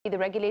The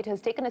regulator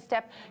has taken a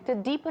step to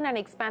deepen and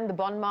expand the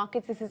bond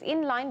markets. This is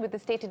in line with the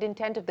stated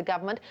intent of the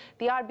government.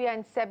 The RBI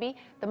and SEBI,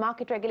 the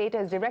market regulator,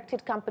 has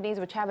directed companies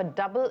which have a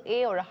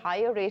AA or a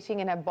higher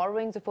rating and have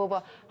borrowings of over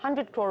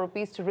 100 crore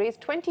rupees to raise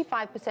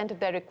 25% of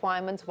their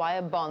requirements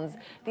via bonds.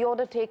 The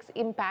order takes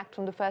impact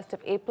from the 1st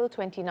of April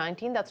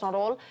 2019. That's not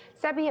all.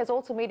 SEBI has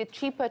also made it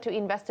cheaper to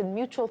invest in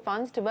mutual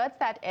funds. Towards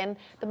that end,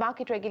 the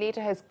market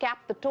regulator has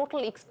capped the total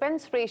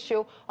expense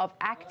ratio of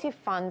active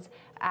funds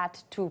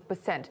at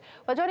 2%.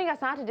 Well, joining us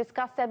now to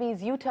discuss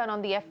SEBI's U-turn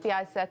on the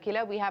FPI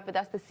circular, we have with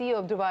us the CEO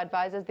of Dhruva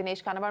Advisors,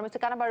 Dinesh Kanabar. Mr.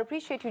 Kanabar,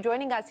 appreciate you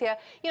joining us here.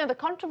 You know, the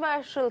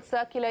controversial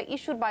circular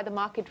issued by the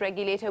market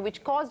regulator,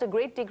 which caused a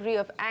great degree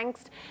of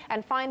angst.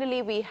 And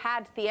finally, we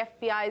had the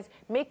FPIs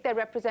make their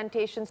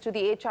representations to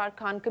the HR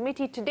Khan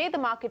Committee. Today, the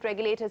market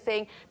regulator is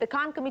saying the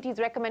Khan Committee's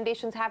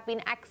recommendations have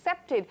been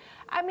accepted.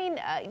 I mean,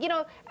 you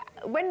know,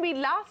 when we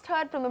last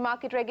heard from the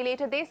market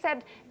regulator, they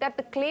said that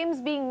the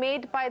claims being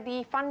made by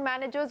the fund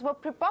managers were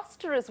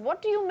preposterous.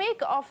 What do you make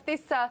of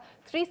this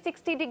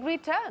 360-degree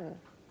turn?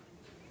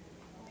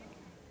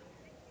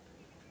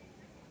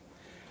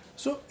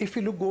 So if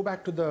you go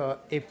back to the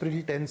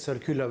April 10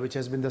 circular, which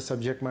has been the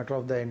subject matter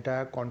of the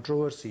entire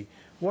controversy,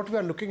 what we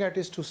are looking at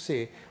is to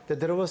say that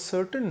there were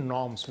certain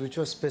norms which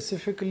were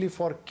specifically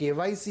for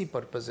KYC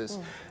purposes.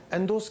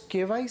 And those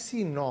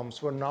KYC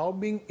norms were now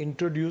being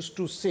introduced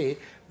to say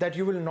that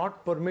you will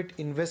not permit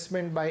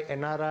investment by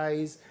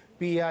NRIs,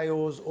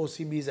 PIOs,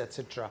 OCBs,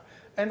 etc.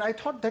 And I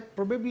thought that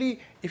probably,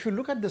 if you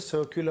look at the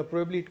circular,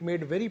 probably it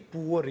made very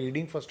poor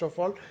reading, first of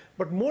all.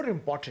 But more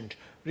important,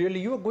 really,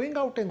 you are going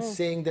out and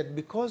saying that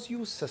because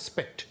you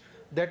suspect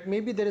that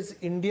maybe there is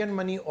Indian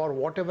money or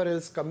whatever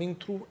else coming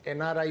through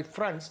NRI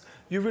fronts,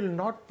 you will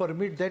not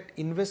permit that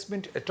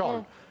investment at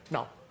all.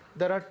 Now,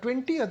 there are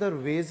 20 other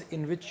ways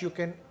in which you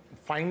can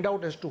find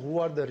out as to who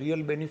are the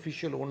real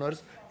beneficial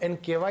owners,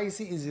 and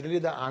KYC is really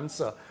the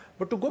answer.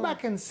 But to go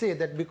back and say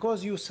that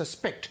because you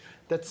suspect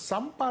that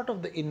some part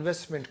of the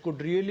investment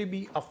could really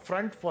be a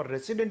front for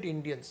resident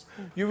Indians,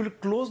 you will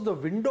close the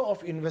window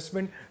of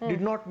investment, did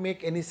not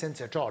make any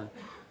sense at all.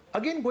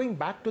 Again, going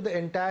back to the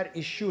entire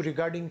issue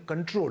regarding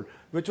control,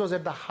 which was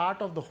at the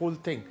heart of the whole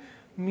thing,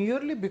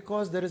 merely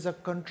because there is a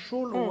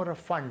control over a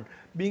fund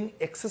being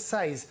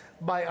exercised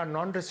by a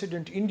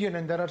non-resident Indian,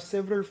 and there are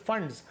several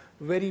funds,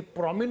 very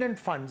prominent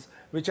funds,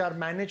 which are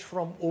managed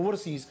from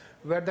overseas,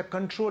 where the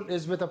control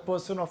is with a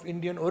person of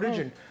Indian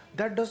origin,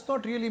 that does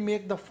not really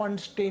make the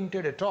funds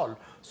tainted at all.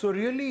 So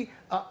really,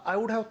 I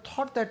would have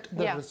thought that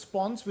the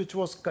response which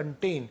was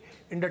contained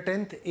in the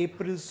 10th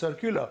April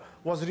circular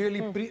was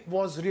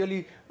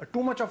really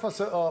too much of a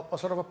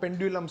sort of a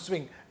pendulum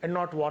swing and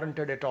not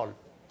warranted at all.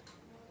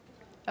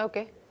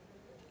 Okay.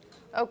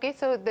 Okay,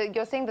 so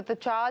you're saying that the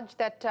charge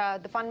that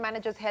the fund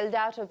managers held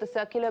out of the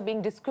circular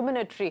being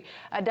discriminatory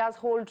does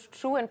hold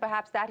true, and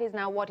perhaps that is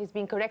now what is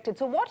being corrected.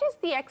 So what is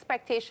the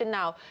expectation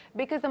now?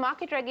 Because the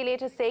market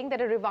regulator is saying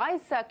that a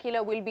revised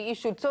circular will be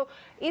issued. So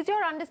is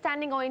your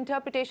understanding or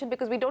interpretation,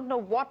 because we don't know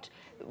what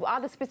are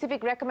the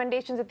specific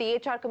recommendations that the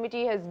HR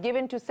committee has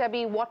given to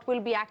SEBI, what will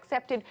be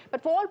accepted,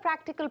 but for all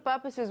practical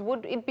purposes,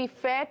 would it be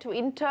fair to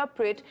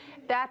interpret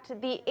that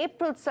the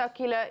April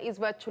circular is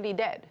virtually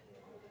dead?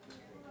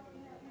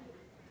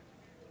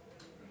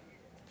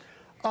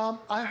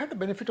 I had the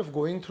benefit of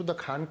going through the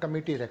Khan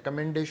Committee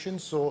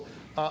recommendations, so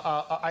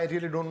I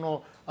really don't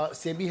know.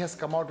 SEBI has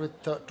come out with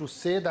to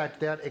say that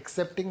they are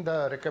accepting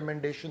the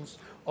recommendations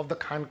of the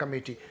Khan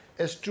Committee.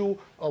 As to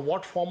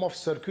what form of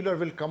circular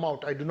will come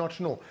out, I do not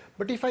know.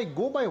 But if I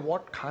go by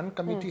what Khan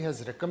Committee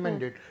has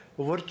recommended,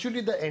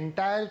 virtually the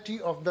entirety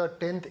of the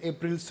 10th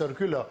April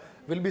circular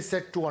will be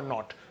set to a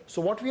naught.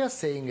 So what we are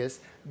saying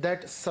is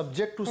that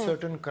subject to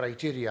certain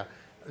criteria,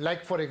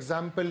 like for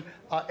example,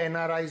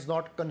 NRIs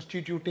not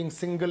constituting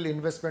single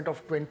investment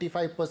of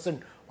 25%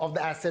 of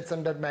the assets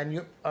under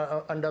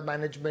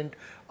management,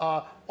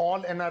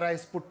 all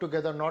NRIs put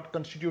together not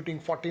constituting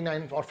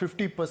 49 or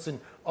 50%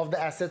 of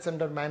the assets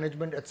under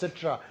management,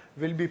 etc.,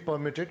 will be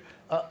permitted.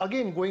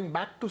 Again, going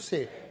back to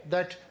say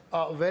that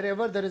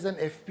wherever there is an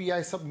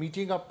FPI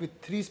meeting up with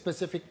 3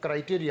 specific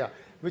criteria,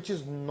 which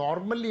is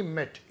normally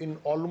met in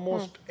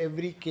almost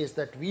every case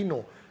that we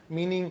know,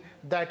 meaning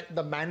that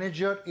the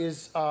manager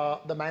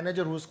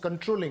who's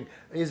controlling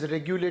is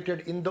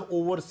regulated in the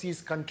overseas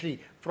country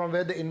from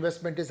where the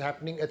investment is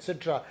happening,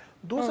 etc.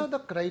 Those are the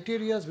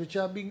criteria which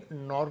are being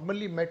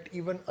normally met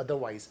even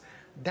otherwise.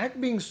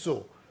 That being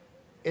so,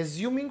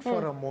 assuming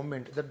for a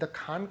moment that the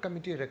Khan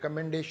Committee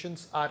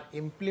recommendations are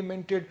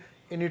implemented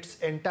in its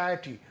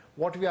entirety,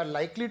 what we are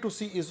likely to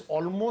see is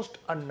almost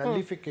a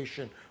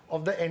nullification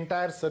of the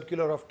entire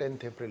circular of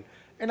 10th April.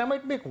 And I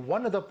might make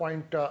one other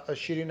point,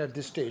 Shereen, at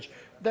this stage,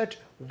 that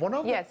one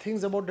of the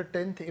things about the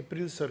 10th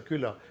April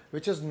circular,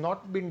 which has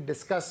not been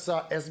discussed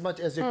as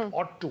much as it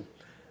ought to,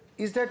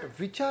 is that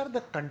which are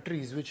the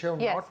countries which have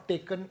not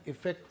taken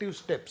effective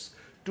steps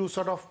to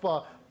sort of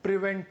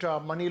prevent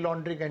money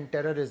laundering and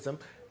terrorism.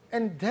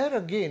 And there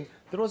again,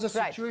 there was a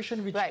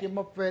situation which came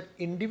up where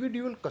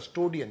individual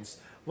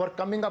custodians were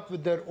coming up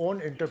with their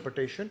own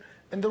interpretation,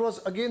 And there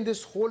was again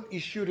this whole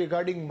issue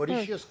regarding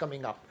Mauritius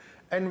coming up,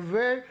 and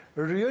where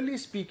really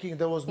speaking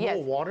there was no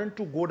warrant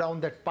to go down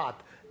that path.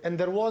 And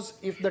there was,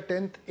 if the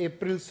 10th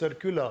April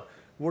circular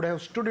would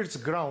have stood its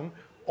ground,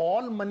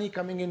 all money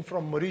coming in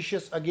from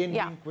Mauritius again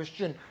being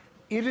questioned,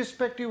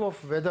 irrespective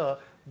of whether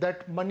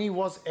that money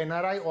was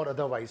NRI or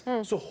otherwise.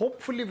 So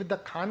hopefully with the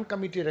Khan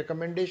committee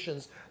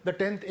recommendations, the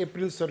 10th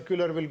April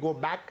circular will go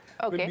back,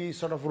 will be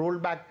sort of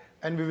rolled back,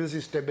 and we will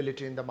see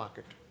stability in the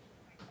market.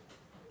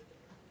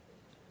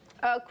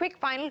 A quick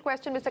final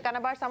question, Mr.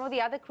 Kanabar. Some of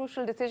the other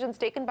crucial decisions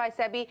taken by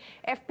SEBI,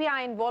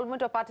 FPI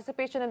involvement or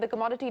participation in the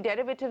commodity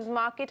derivatives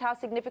market, how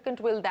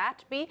significant will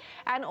that be?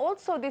 And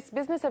also this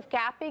business of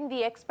capping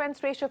the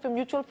expense ratio for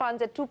mutual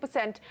funds at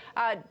 2%,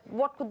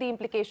 what could the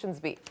implications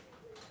be?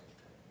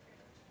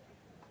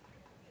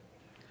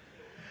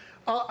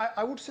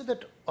 I would say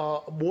that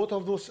both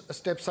of those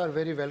steps are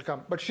very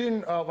welcome. But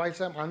Shereen,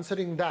 whilst I'm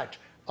answering that,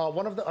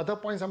 one of the other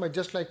points I might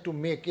just like to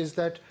make is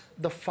that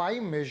the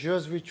 5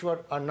 measures which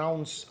were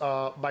announced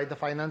by the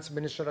finance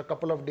minister a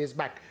couple of days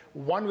back,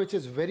 one which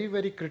is very,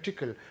 very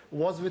critical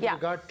was with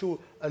regard to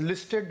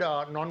listed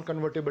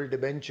non-convertible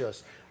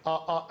debentures.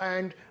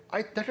 And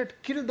that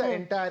had killed the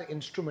entire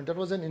instrument. That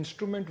was an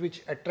instrument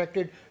which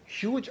attracted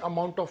huge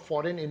amount of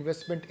foreign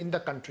investment in the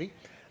country.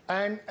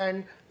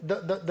 And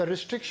the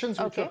restrictions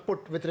which were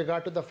put with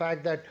regard to the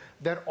fact that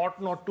there ought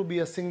not to be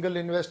a single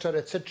investor,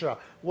 etc.,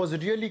 was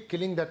really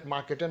killing that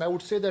market. And I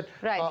would say that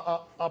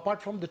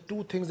apart from the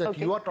 2 things that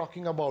you are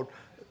talking about,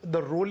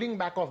 the rolling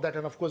back of that,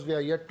 and of course we are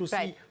yet to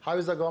see how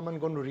is the government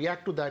going to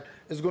react to that,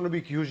 is going to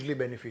be hugely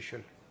beneficial.